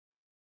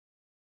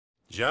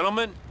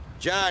Gentlemen?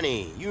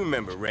 Johnny, you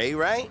remember Ray,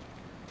 right?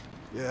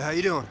 Yeah, how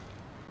you doing?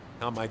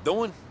 How am I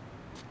doing?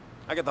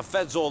 I got the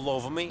feds all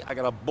over me, I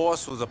got a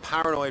boss who's a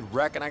paranoid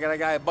wreck, and I got a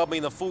guy above me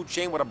in the food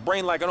chain with a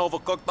brain like an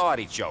overcooked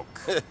artichoke.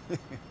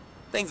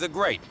 Things are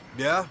great.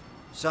 Yeah?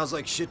 Sounds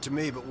like shit to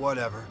me, but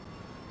whatever.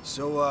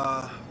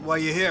 So, why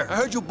you here? I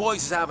heard you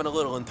boys is having a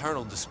little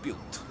internal dispute.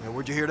 Yeah,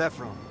 where'd you hear that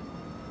from?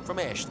 From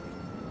Ashley.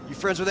 You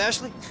friends with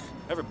Ashley?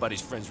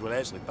 Everybody's friends with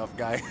Ashley, tough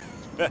guy.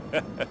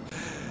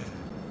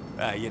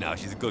 You know,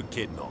 she's a good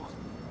kid and all.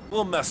 A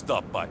little messed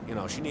up, but, you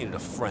know, she needed a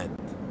friend.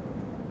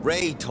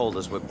 Ray told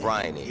us what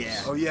Brian is.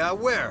 Yeah. Oh, yeah?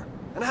 Where?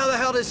 And how the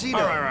hell does he know?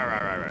 All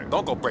right.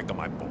 Don't go breaking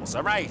my balls,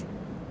 all right?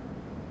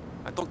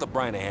 I talked to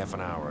Brian a half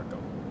an hour ago.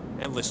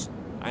 And listen,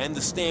 I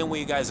understand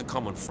where you guys are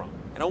coming from.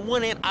 And on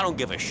one hand, I don't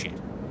give a shit.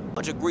 A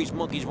bunch of grease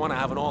monkeys want to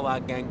have an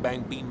all-out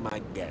gangbang be my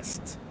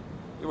guest.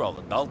 You're all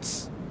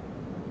adults.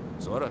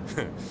 Sorta.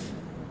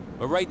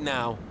 But right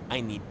now, I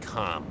need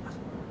calm.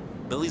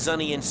 Billy's on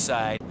the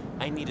inside.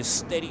 I need a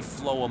steady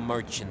flow of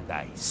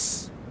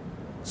merchandise.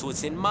 So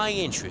it's in my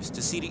interest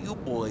to see that you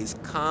boys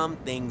calm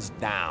things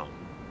down.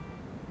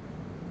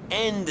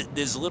 End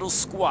this little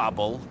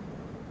squabble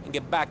and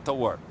get back to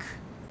work.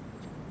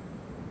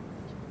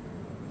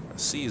 I'll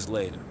see yous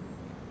later.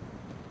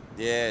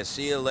 Yeah,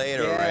 see you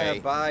later, Yeah, Ray.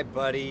 bye,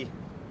 buddy.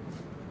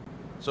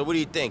 So what do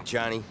you think,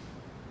 Johnny?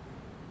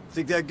 I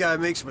think that guy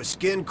makes my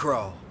skin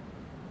crawl.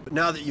 But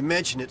now that you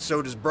mention it,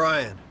 so does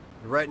Brian.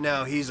 And right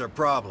now, he's our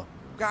problem.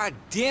 God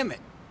damn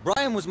it!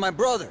 Brian was my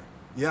brother.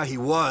 Yeah, he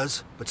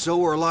was, but so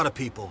were a lot of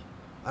people.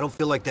 I don't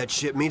feel like that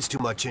shit means too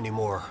much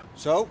anymore.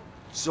 So?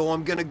 So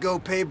I'm gonna go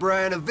pay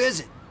Brian a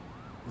visit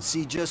and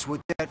see just what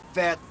that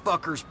fat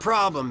fucker's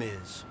problem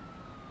is.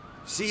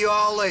 See you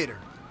all later.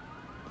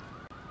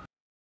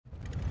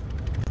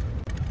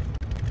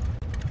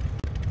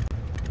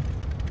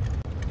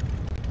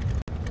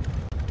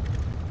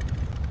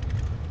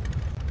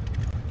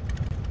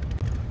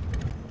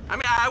 I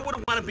mean, I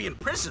wouldn't want to be in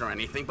prison or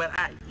anything, but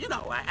I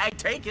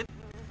take it.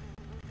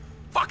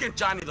 Fucking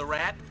Johnny the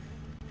Rat.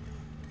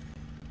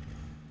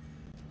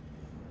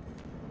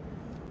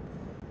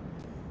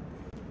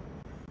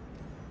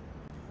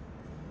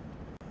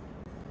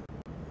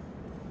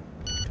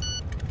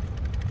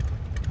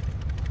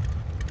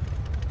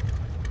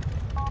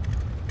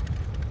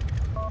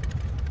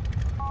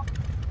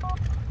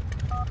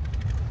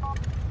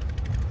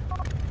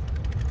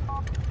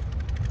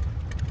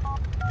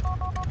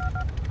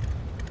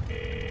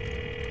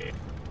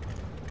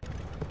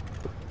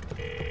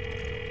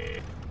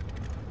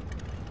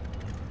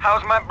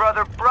 How's my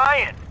brother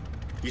Brian?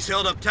 He's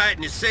held up tight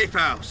in his safe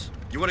house.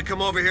 You want to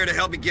come over here to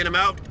help me get him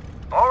out?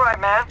 All right,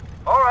 man.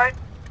 All right.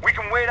 We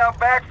can wait out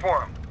back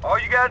for him. All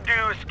you gotta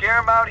do is scare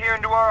him out here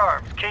into our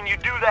arms. Can you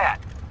do that?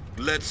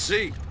 Let's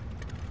see.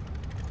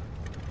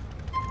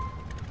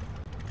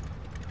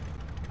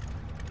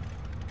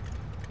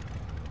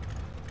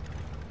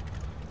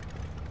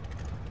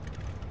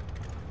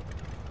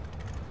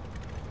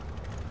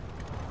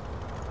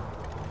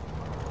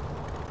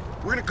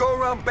 We're gonna go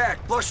around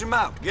back, flush him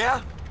out,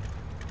 yeah?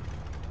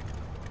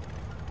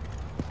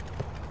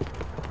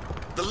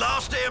 The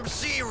Lost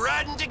MC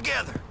riding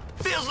together.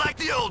 Feels like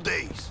the old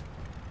days.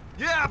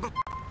 Yeah, but...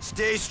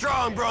 Stay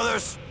strong,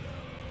 brothers.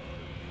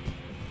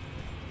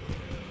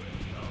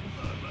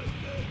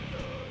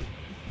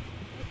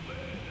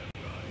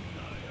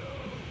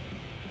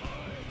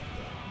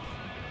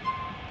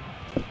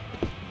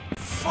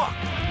 Fuck!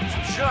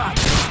 Shot!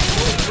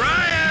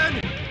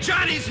 Brian!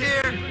 Johnny's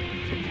here!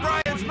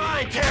 Brian's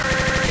mine,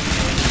 Terry!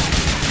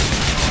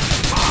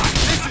 Fuck!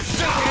 This is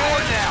so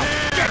hard now!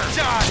 Get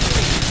John!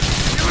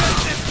 You let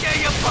this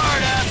gang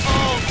apart,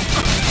 assholes!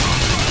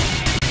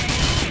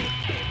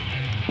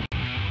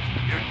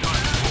 You're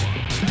done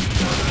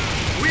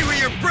for. We were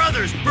your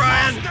brothers,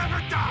 Brian!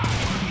 Never die!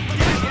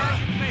 Get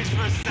in face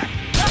for a second.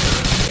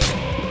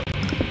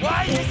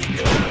 Why is he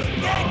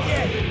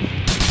naked?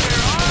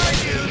 Where are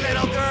you,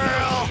 little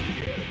girl?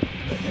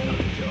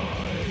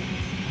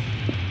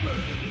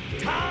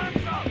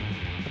 Time's up!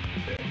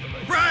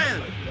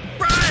 Brian!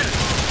 Brian!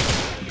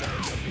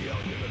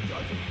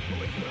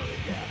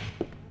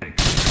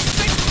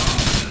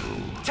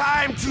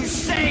 Time to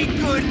say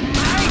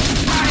goodnight,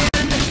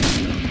 Brian!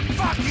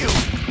 Fuck you!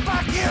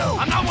 Fuck you!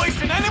 I'm not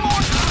wasting any more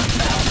time.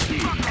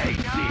 Hey,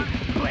 see,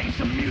 play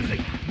some music.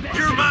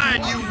 You're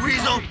mine, you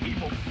weasel!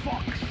 Evil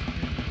fucks.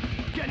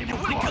 Get him You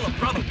wouldn't kill a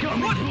brother. You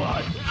Come wouldn't.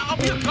 blood. I'll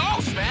be a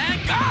ghost, man.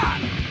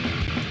 God.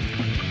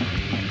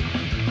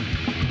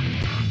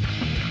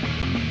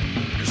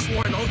 You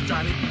swore an oath,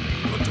 Johnny.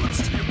 Don't do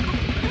this to your crew,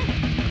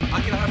 man.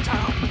 I'll get out of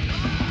town.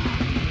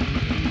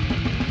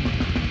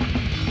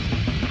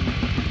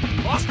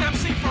 Lost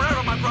MC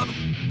forever, my brother.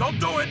 Don't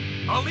do it.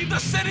 I'll leave the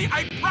city.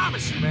 I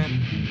promise you, man.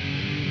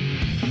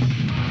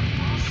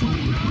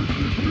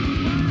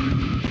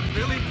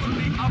 Billy put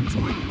me up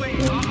to it,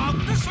 please. I'll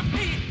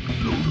disappear.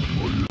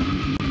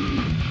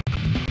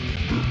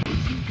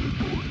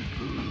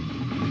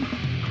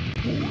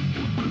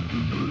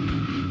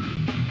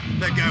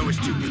 That guy was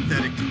too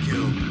pathetic to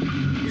kill.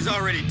 He's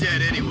already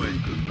dead anyway.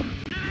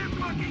 Get in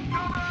my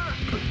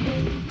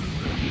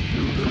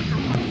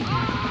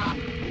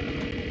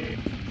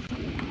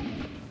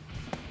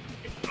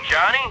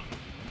Johnny?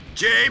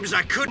 James,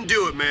 I couldn't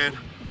do it, man.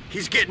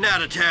 He's getting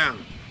out of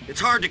town. It's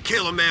hard to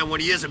kill a man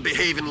when he isn't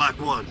behaving like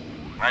one.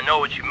 I know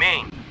what you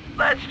mean.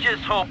 Let's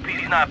just hope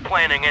he's not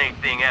planning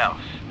anything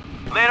else.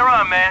 Later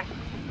on, man.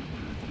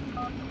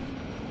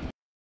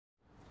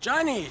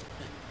 Johnny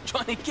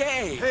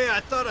K. Hey,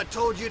 I thought I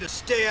told you to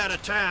stay out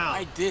of town.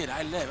 I did.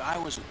 I left. I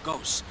was a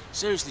ghost.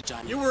 Seriously,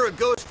 Johnny. You were a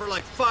ghost for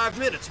like 5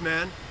 minutes,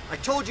 man. I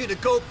told you to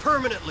go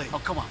permanently. Oh,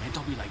 come on, man.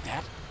 Don't be like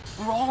that.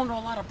 We're all under a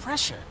lot of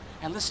pressure.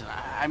 And listen,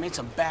 I made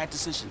some bad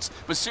decisions.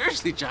 But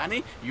seriously,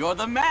 Johnny, you're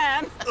the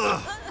man.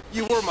 Ugh,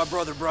 you were my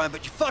brother, Brian,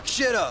 but you fucked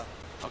shit up.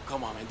 Oh,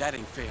 come on, man. That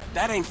ain't fair.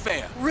 That ain't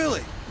fair.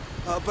 Really?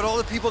 But all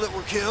the people that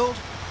were killed,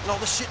 and all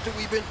the shit that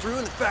we've been through,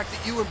 and the fact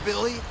that you and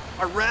Billy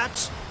are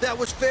rats, that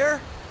was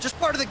fair? Just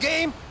part of the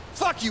game?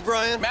 Fuck you,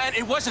 Brian. Man,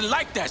 it wasn't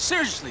like that.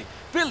 Seriously.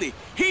 Billy,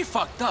 he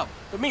fucked up.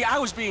 But me, I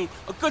was being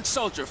a good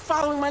soldier,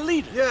 following my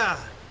leader. Yeah,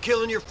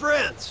 killing your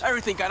friends.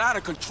 Everything got out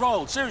of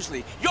control.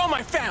 Seriously. You're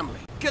my family.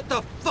 Get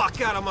the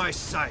fuck out of my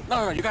sight.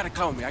 No, you gotta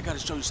come with me. I gotta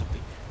show you something.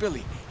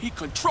 Billy, he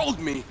controlled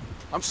me.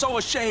 I'm so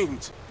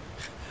ashamed.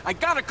 I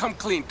gotta come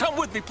clean. Come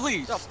with me,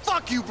 please. Now,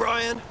 fuck you,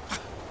 Brian.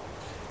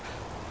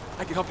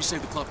 I can help you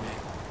save the club, man.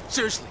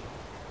 Seriously.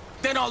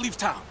 Then I'll leave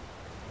town.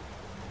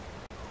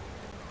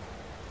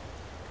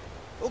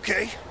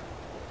 Okay.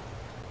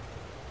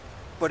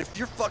 But if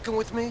you're fucking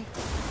with me,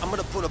 I'm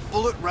gonna put a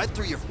bullet right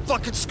through your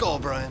fucking skull,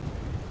 Brian.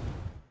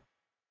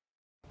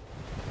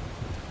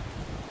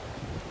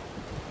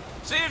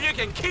 See if you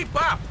can keep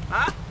up,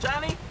 huh,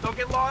 Johnny? Don't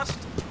get lost.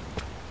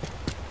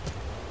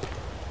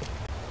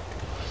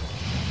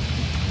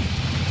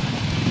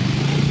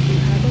 You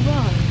have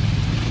arrived.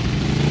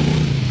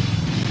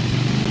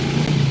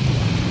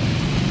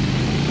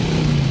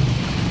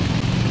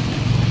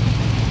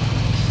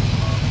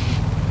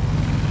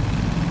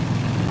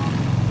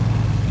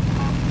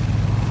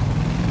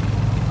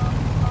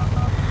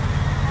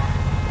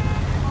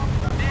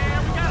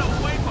 Damn, we gotta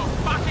wait for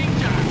fucking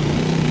Johnny.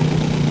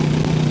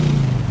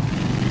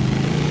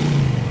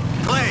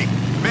 Clay,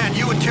 man,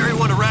 you and Terry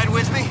want to ride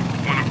with me?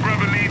 When a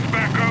brother needs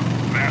backup,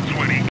 that's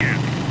what he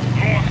gets.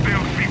 Lost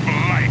LC for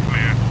life,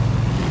 man.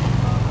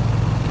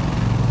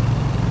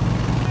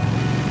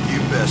 You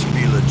best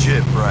be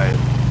legit, Brian.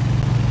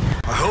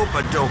 I hope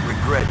I don't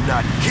regret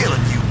not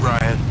killing you,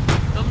 Brian.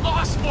 The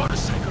Lost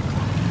Motorcycle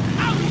Club.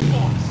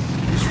 Outboss.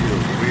 This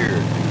feels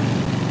weird.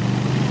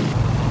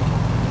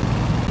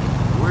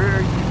 Where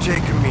are you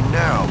taking me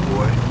now,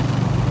 boy?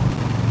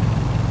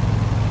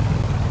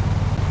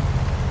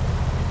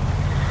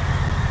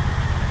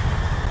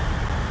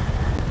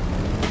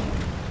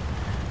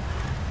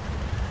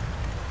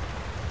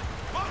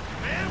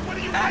 Man, what are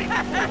you Hey,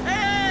 waiting for?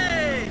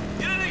 hey!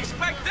 You didn't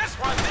expect this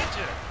one, did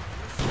you?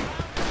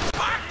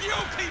 Fuck you,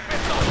 keep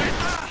it going!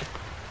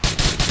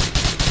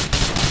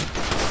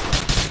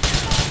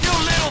 You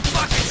little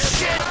fucking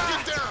shit!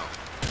 Get down!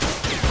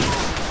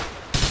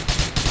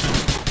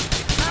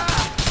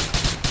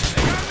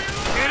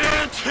 Get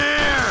in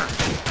here!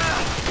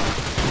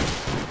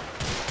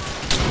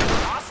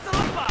 Hasta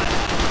la body!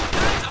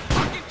 That's a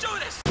fucking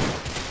Judas!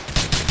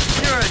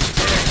 You're a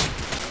dick!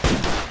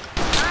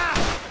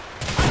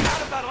 I got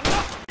about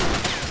enough!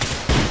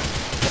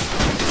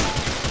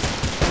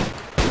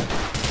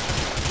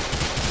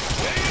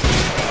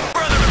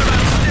 Brother will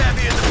not stab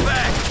you in the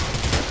back.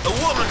 A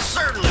woman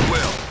certainly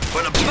will,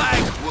 but a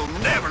bike will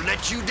never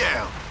let you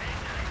down.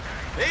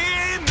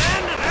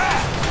 Amen to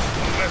that!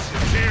 Unless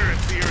your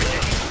Terrence here and you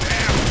eat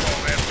half of all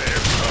that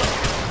there stuff.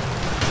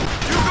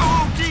 You go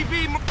OTB,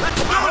 let's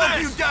do this! I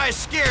hope you die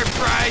scared,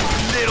 Brian, you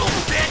little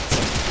bitch!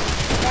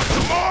 Want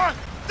some more?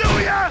 Do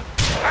ya?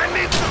 I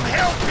need some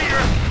help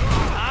here.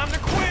 Time to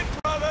quit,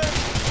 brother!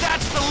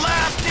 That's the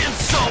last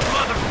insult,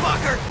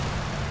 motherfucker!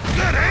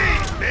 Good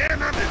aim, man.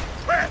 I'm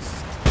impressed.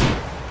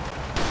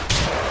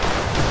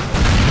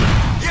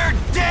 You're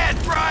dead,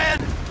 Brian!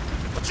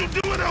 What you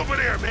doing over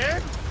there,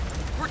 man?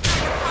 We're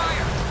taking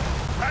fire!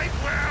 Right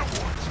where I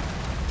want you.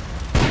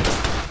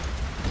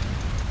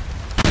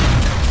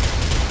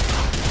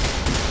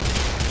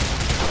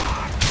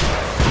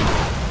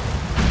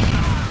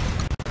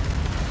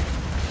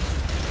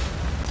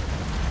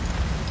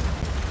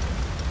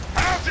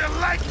 How'd you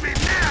like me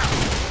now?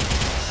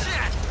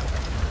 Shit!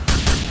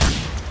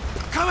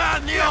 Come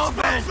out in the Let's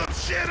open! blow some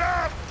shit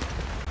up.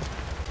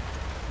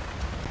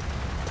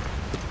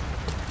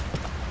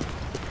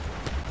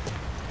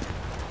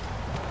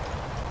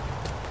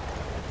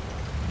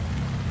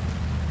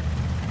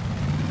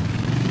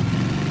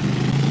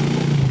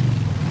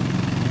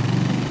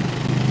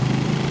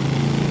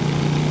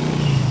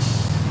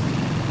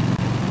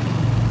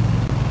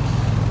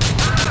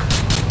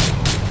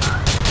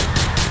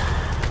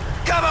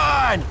 Come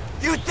on!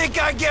 You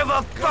think I give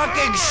a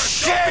fucking Don't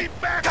shit? be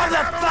backing Come the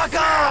out on fuck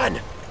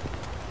yourself. on!